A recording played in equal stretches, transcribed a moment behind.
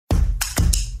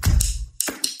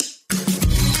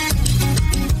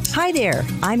Hi there,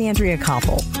 I'm Andrea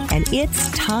Koppel, and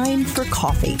it's Time for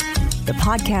Coffee, the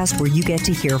podcast where you get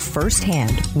to hear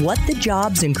firsthand what the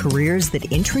jobs and careers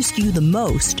that interest you the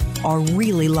most are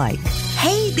really like.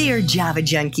 Hey there, Java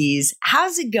junkies.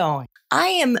 How's it going? I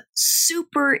am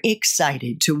super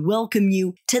excited to welcome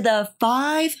you to the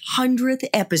 500th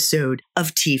episode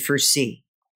of T4C.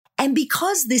 And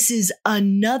because this is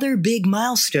another big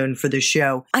milestone for the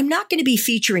show, I'm not going to be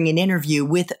featuring an interview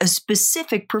with a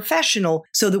specific professional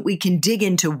so that we can dig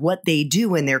into what they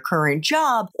do in their current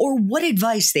job or what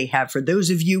advice they have for those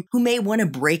of you who may want to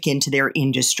break into their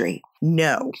industry.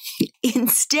 No.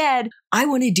 Instead, I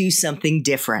want to do something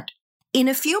different. In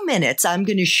a few minutes, I'm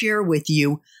going to share with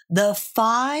you the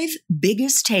 5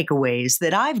 biggest takeaways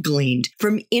that I've gleaned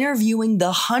from interviewing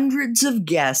the hundreds of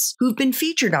guests who've been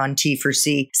featured on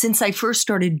T4C since I first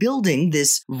started building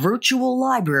this virtual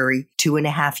library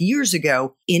 2.5 years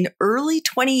ago in early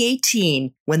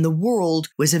 2018 when the world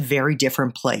was a very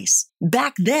different place.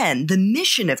 Back then, the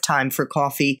mission of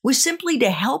Time4Coffee was simply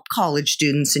to help college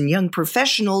students and young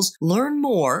professionals learn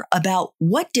more about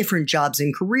what different jobs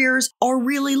and careers are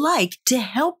really like to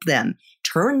help them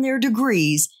turn their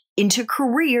degrees into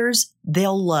careers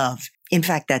they'll love. In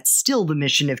fact, that's still the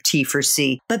mission of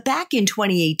T4C. But back in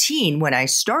 2018, when I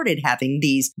started having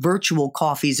these virtual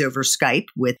coffees over Skype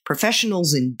with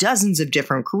professionals in dozens of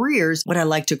different careers, what I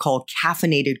like to call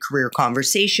caffeinated career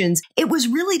conversations, it was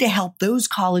really to help those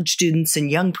college students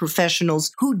and young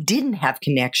professionals who didn't have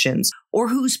connections or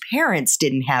whose parents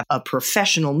didn't have a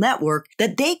professional network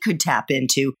that they could tap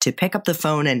into to pick up the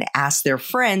phone and ask their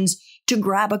friends to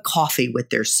grab a coffee with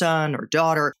their son or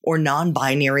daughter or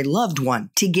non-binary loved one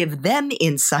to give them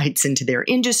insights into their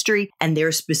industry and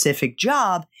their specific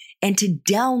job and to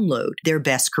download their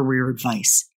best career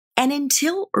advice. And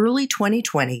until early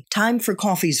 2020,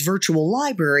 Time4Coffee's virtual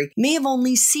library may have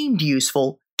only seemed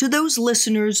useful to those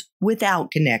listeners without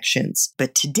connections.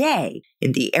 But today,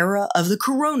 in the era of the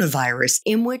coronavirus,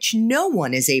 in which no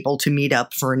one is able to meet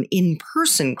up for an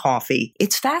in-person coffee,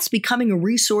 it's fast becoming a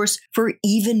resource for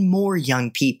even more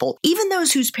young people, even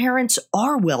those whose parents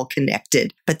are well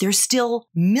connected. But there's still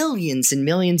millions and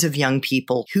millions of young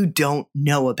people who don't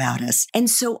know about us. And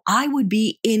so I would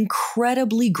be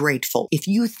incredibly grateful if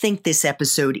you think this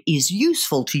episode is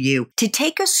useful to you to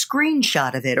take a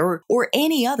screenshot of it or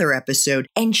any other episode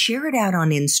and share it out on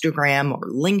Instagram or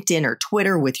LinkedIn or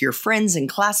Twitter with your friends and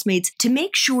classmates to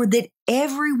make sure that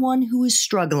everyone who is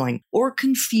struggling or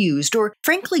confused or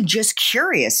frankly just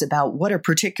curious about what a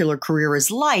particular career is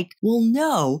like will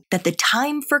know that the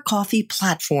Time4Coffee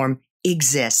platform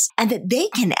exists and that they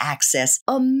can access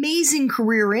amazing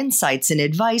career insights and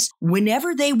advice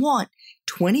whenever they want,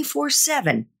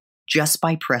 24/7. Just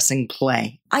by pressing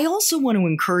play. I also want to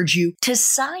encourage you to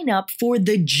sign up for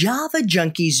the Java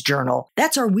Junkies Journal.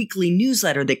 That's our weekly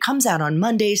newsletter that comes out on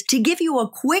Mondays to give you a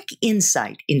quick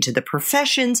insight into the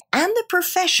professions and the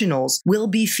professionals we'll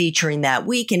be featuring that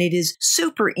week. And it is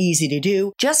super easy to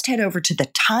do. Just head over to the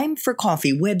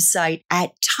Time4Coffee website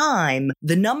at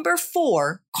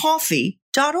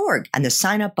time4coffee.org. And the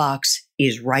sign up box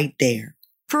is right there.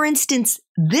 For instance,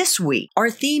 this week, our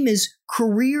theme is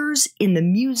careers in the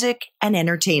music and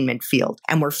entertainment field.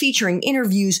 And we're featuring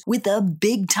interviews with a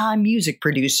big-time music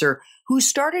producer who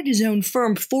started his own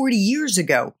firm 40 years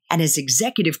ago and has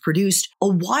executive produced a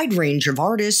wide range of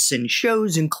artists and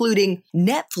shows, including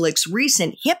Netflix's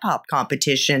recent hip-hop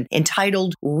competition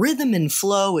entitled Rhythm and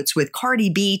Flow. It's with Cardi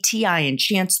B, T.I., and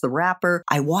Chance the Rapper.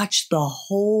 I watched the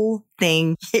whole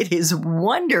thing. It is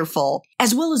wonderful.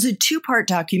 As well as a 2-part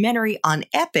documentary on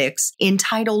epics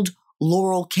entitled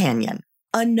Laurel Canyon.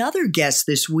 Another guest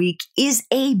this week is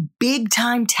a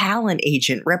big-time talent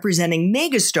agent representing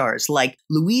megastars like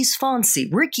Luis Fonsi,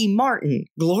 Ricky Martin,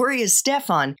 Gloria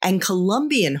Estefan, and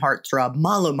Colombian heartthrob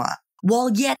Maluma.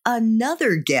 While yet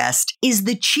another guest is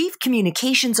the Chief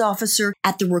Communications Officer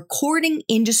at the Recording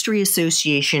Industry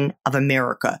Association of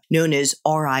America, known as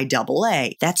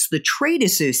RIAA. That's the trade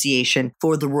association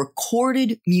for the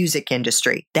recorded music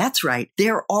industry. That's right,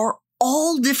 there are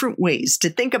all different ways to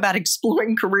think about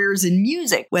exploring careers in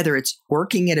music, whether it's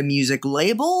working at a music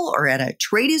label or at a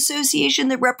trade association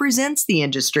that represents the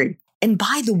industry. And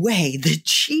by the way, the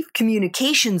Chief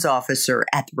Communications Officer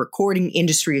at the Recording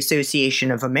Industry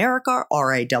Association of America,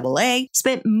 RIAA,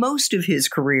 spent most of his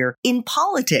career in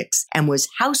politics and was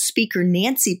House Speaker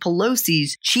Nancy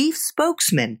Pelosi's chief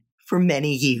spokesman for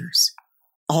many years.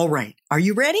 All right, are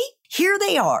you ready? Here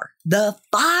they are, the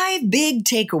 5 big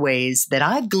takeaways that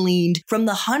I've gleaned from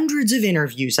the hundreds of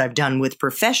interviews I've done with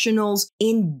professionals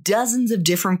in dozens of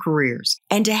different careers.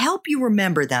 And to help you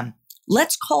remember them,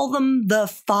 Let's call them the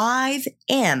 5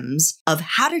 M's of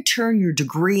how to turn your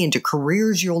degree into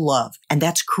careers you'll love. And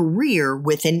that's career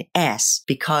with an S,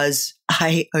 because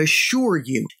I assure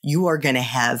you, you are going to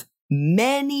have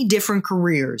many different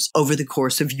careers over the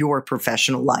course of your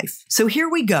professional life. So here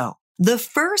we go. The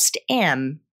first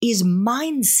M is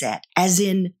mindset, as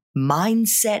in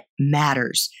mindset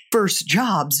matters. First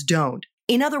jobs don't.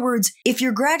 In other words, if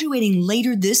you're graduating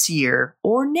later this year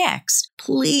or next,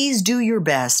 please do your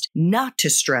best not to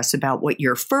stress about what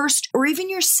your first or even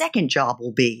your second job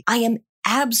will be. I am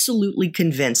absolutely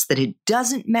convinced that it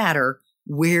doesn't matter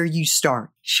where you start.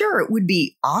 Sure, it would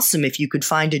be awesome if you could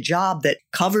find a job that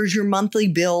covers your monthly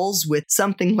bills with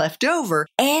something left over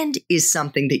and is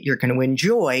something that you're going to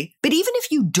enjoy. But even if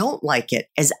you don't like it,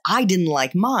 as I didn't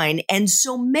like mine, and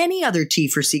so many other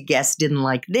T4C guests didn't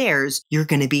like theirs, you're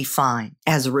going to be fine.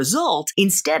 As a result,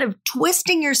 instead of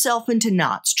twisting yourself into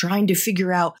knots trying to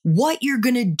figure out what you're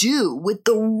going to do with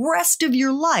the rest of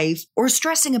your life, or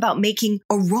stressing about making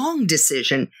a wrong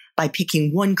decision by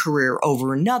picking one career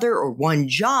over another or one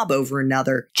job over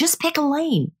another, just pick a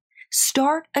lane.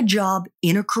 Start a job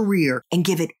in a career and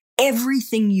give it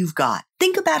everything you've got.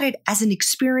 Think about it as an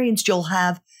experience you'll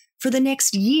have for the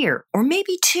next year or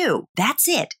maybe 2. That's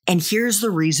it. And here's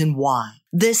the reason why.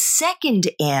 The second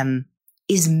M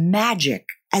is magic,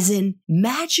 as in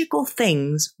magical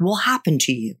things will happen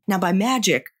to you. Now, by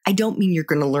magic, I don't mean you're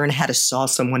going to learn how to saw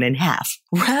someone in half.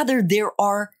 Rather, there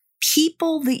are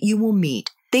people that you will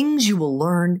meet, things you will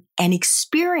learn, and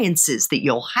experiences that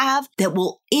you'll have that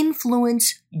will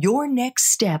influence your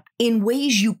next step in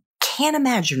ways you can't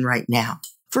imagine right now.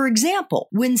 For example,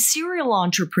 when serial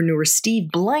entrepreneur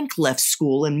Steve Blank left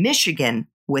school in Michigan,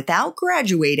 without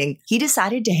graduating, he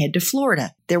decided to head to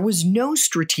Florida. There was no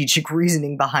strategic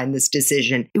reasoning behind this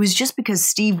decision. It was just because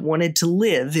Steve wanted to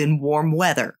live in warm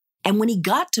weather. And when he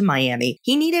got to Miami,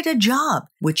 he needed a job,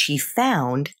 which he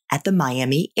found at the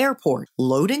Miami airport,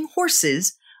 loading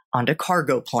horses onto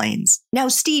cargo planes. Now,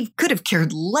 Steve could have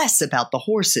cared less about the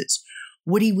horses.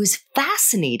 What he was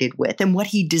fascinated with and what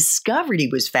he discovered he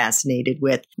was fascinated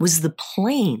with was the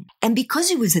plane. And because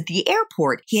he was at the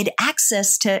airport, he had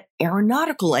access to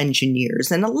aeronautical engineers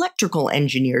and electrical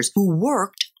engineers who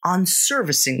worked on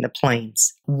servicing the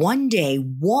planes. One day,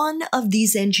 one of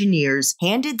these engineers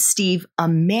handed Steve a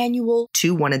manual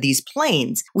to one of these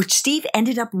planes, which Steve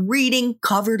ended up reading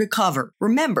cover to cover.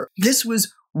 Remember, this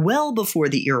was well before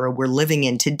the era we're living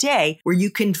in today, where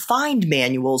you can find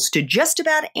manuals to just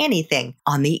about anything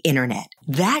on the internet.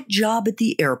 That job at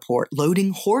the airport,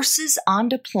 loading horses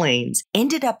onto planes,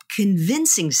 ended up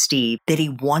convincing Steve that he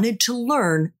wanted to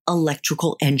learn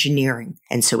electrical engineering.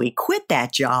 And so he quit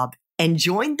that job and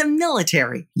joined the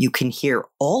military. You can hear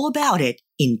all about it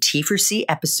in T4C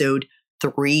episode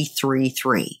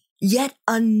 333. Yet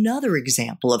another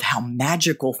example of how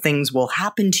magical things will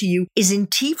happen to you is in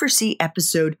T4C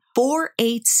episode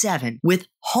 487 with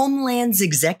Homeland's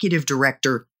Executive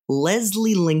Director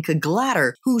Leslie Linka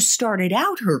Glatter, who started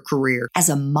out her career as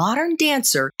a modern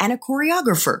dancer and a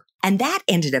choreographer. And that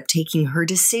ended up taking her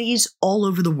to cities all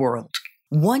over the world.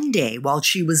 One day, while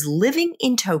she was living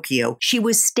in Tokyo, she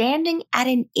was standing at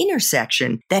an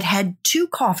intersection that had 2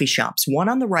 coffee shops, one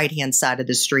on the right-hand side of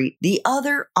the street, the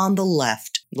other on the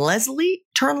left. Leslie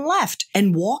turned left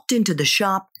and walked into the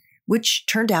shop, which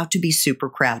turned out to be super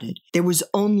crowded. There was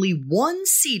only one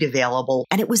seat available,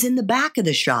 and it was in the back of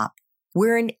the shop,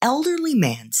 where an elderly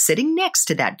man sitting next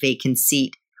to that vacant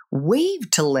seat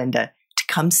waved to Linda to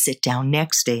come sit down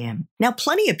next to him. Now,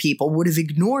 plenty of people would have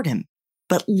ignored him,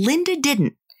 but Linda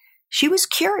didn't. She was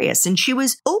curious and she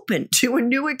was open to a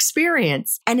new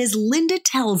experience. And as Linda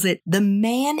tells it, the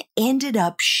man ended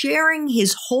up sharing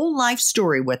his whole life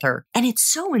story with her. And it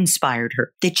so inspired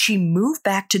her that she moved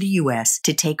back to the U.S.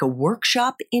 to take a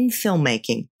workshop in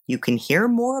filmmaking. You can hear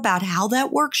more about how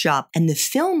that workshop and the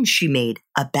film she made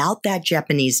about that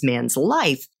Japanese man's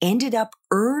life ended up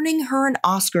earning her an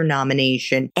Oscar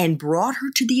nomination and brought her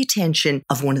to the attention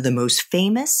of one of the most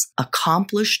famous,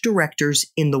 accomplished directors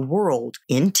in the world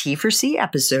in T4C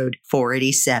episode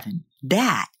 487.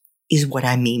 That is what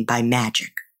I mean by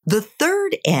magic. The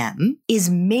third M is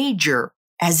major,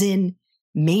 as in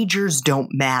majors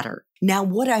don't matter. Now,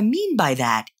 what I mean by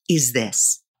that is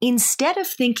this. Instead of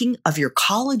thinking of your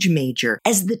college major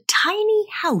as the tiny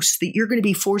house that you're going to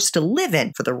be forced to live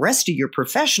in for the rest of your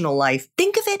professional life,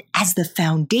 think of it as the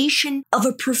foundation of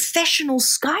a professional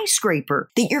skyscraper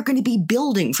that you're going to be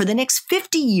building for the next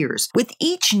 50 years, with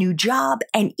each new job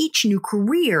and each new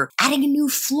career adding a new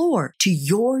floor to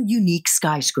your unique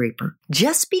skyscraper.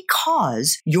 Just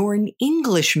because you're an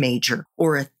English major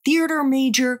or a theater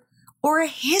major or a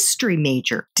history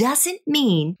major doesn't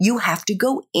mean you have to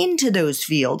go into those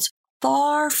fields.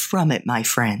 Far from it, my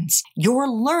friends. You're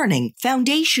learning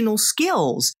foundational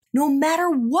skills, no matter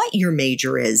what your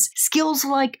major is. Skills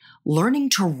like learning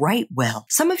to write well.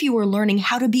 Some of you are learning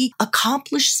how to be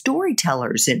accomplished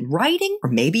storytellers in writing or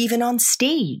maybe even on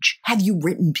stage. Have you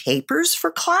written papers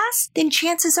for class? Then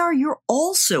chances are you're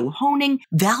also honing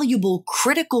valuable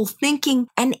critical thinking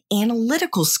and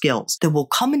analytical skills that will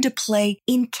come into play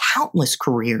in countless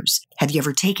careers. Have you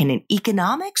ever taken an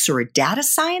economics or a data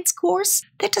science course?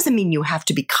 That doesn't mean you have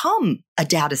to become a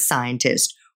data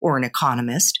scientist or an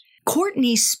economist.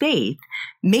 Courtney Spaeth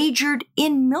majored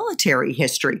in military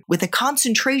history with a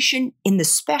concentration in the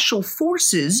special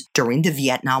forces during the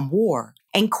Vietnam War.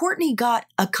 And Courtney got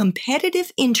a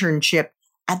competitive internship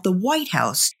at the White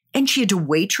House, and she had to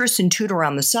waitress and tutor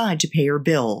on the side to pay her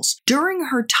bills. During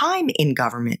her time in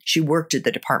government, she worked at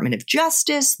the Department of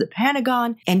Justice, the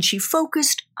Pentagon, and she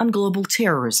focused on global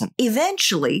terrorism.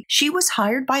 Eventually, she was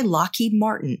hired by Lockheed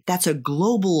Martin. That's a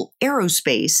global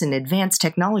aerospace and advanced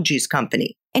technologies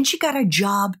company. And she got a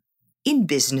job in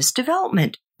business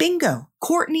development. Bingo.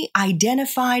 Courtney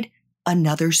identified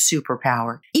another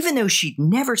superpower, even though she'd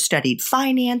never studied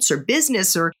finance or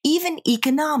business or even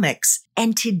economics.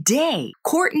 And today,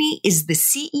 Courtney is the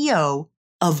CEO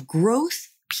of Growth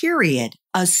Period,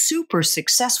 a super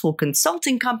successful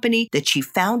consulting company that she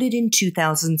founded in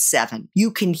 2007. You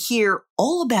can hear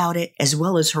all about it, as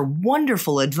well as her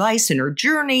wonderful advice and her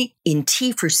journey, in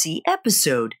T4C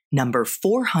episode number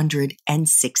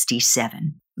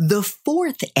 467. The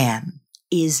fourth M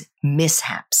is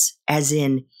mishaps, as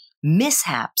in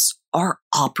mishaps are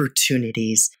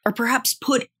opportunities. Or perhaps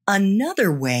put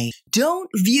another way, don't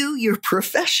view your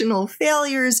professional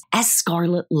failures as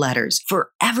scarlet letters,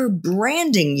 forever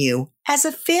branding you as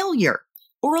a failure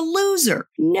or a loser.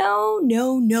 No,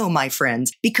 my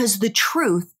friends, because the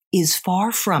truth is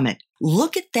far from it.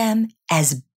 Look at them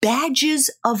as badges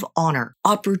of honor,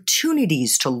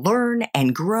 opportunities to learn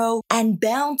and grow and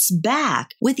bounce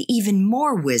back with even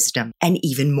more wisdom and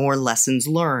even more lessons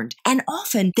learned. And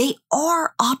often they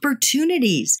are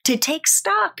opportunities to take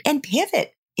stock and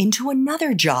pivot into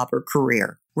another job or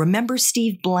career. Remember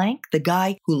Steve Blank, the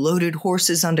guy who loaded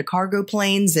horses onto cargo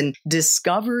planes and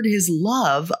discovered his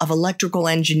love of electrical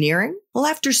engineering? Well,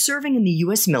 after serving in the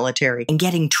U.S. military and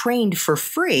getting trained for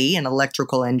free in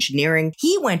electrical engineering,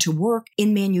 he went to work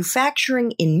in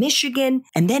manufacturing in Michigan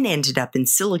and then ended up in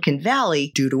Silicon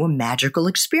Valley due to a magical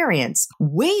experience,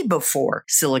 way before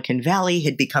Silicon Valley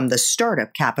had become the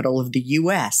startup capital of the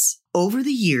U.S. Over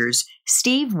the years,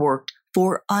 Steve worked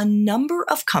for a number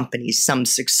of companies, some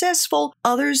successful,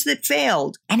 others that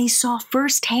failed. And he saw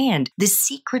firsthand the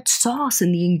secret sauce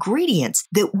and the ingredients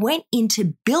that went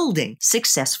into building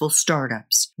successful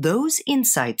startups. Those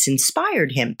insights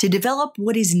inspired him to develop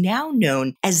what is now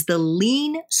known as the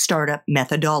Lean Startup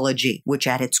methodology, which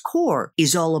at its core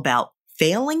is all about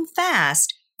failing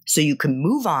fast so you can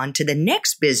move on to the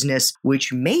next business,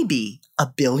 which may be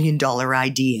a billion-dollar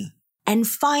idea. And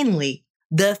finally,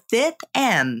 the fifth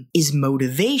M is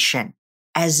motivation,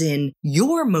 as in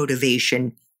your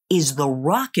motivation is the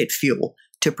rocket fuel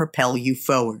to propel you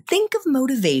forward. Think of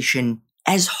motivation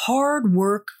as hard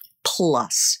work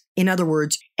plus. In other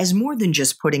words, as more than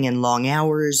just putting in long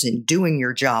hours and doing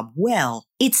your job well.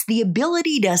 It's the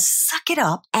ability to suck it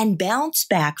up and bounce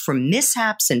back from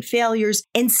mishaps and failures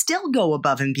and still go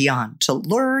above and beyond to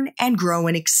learn and grow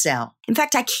and excel. In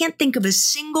fact, I can't think of a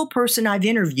single person I've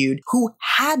interviewed who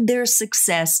had their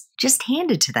success just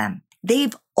handed to them.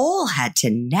 They've all had to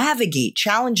navigate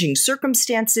challenging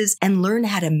circumstances and learn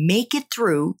how to make it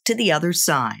through to the other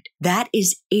side. That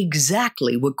is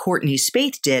exactly what Courtney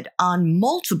Spaeth did on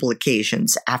multiple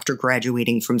occasions after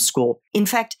graduating from school. In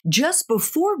fact, just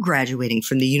before graduating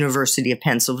from the University of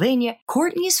Pennsylvania,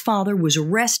 Courtney's father was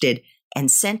arrested and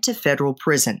sent to federal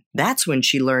prison. That's when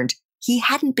she learned he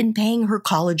hadn't been paying her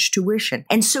college tuition.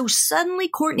 And so suddenly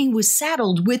Courtney was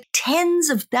saddled with tens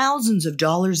of thousands of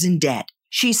dollars in debt.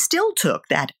 She still took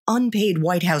that unpaid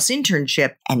White House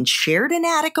internship and shared an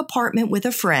attic apartment with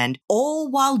a friend,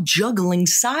 all while juggling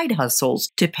side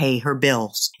hustles to pay her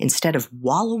bills. Instead of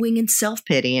wallowing in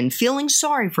self-pity and feeling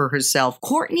sorry for herself,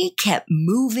 Courtney kept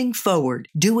moving forward,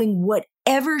 doing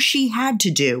whatever she had to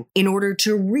do in order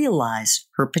to realize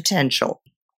her potential.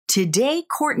 Today,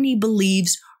 Courtney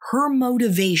believes her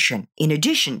motivation, in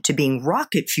addition to being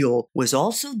rocket fuel, was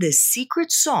also the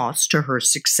secret sauce to her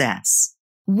success.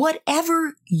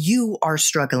 Whatever you are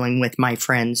struggling with, my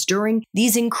friends, during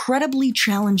these incredibly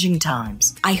challenging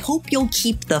times, I hope you'll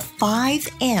keep the 5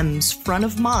 M's front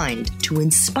of mind to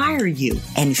inspire you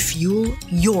and fuel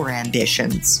your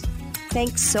ambitions.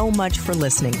 Thanks so much for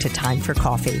listening to Time for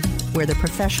Coffee, where the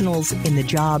professionals in the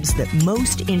jobs that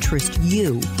most interest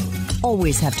you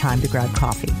always have time to grab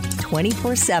coffee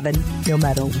 24/7, no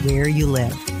matter where you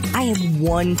live. I have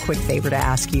one quick favor to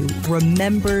ask you.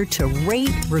 Remember to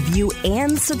rate, review,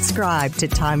 and subscribe to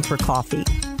Time for Coffee.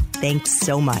 Thanks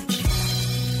so much.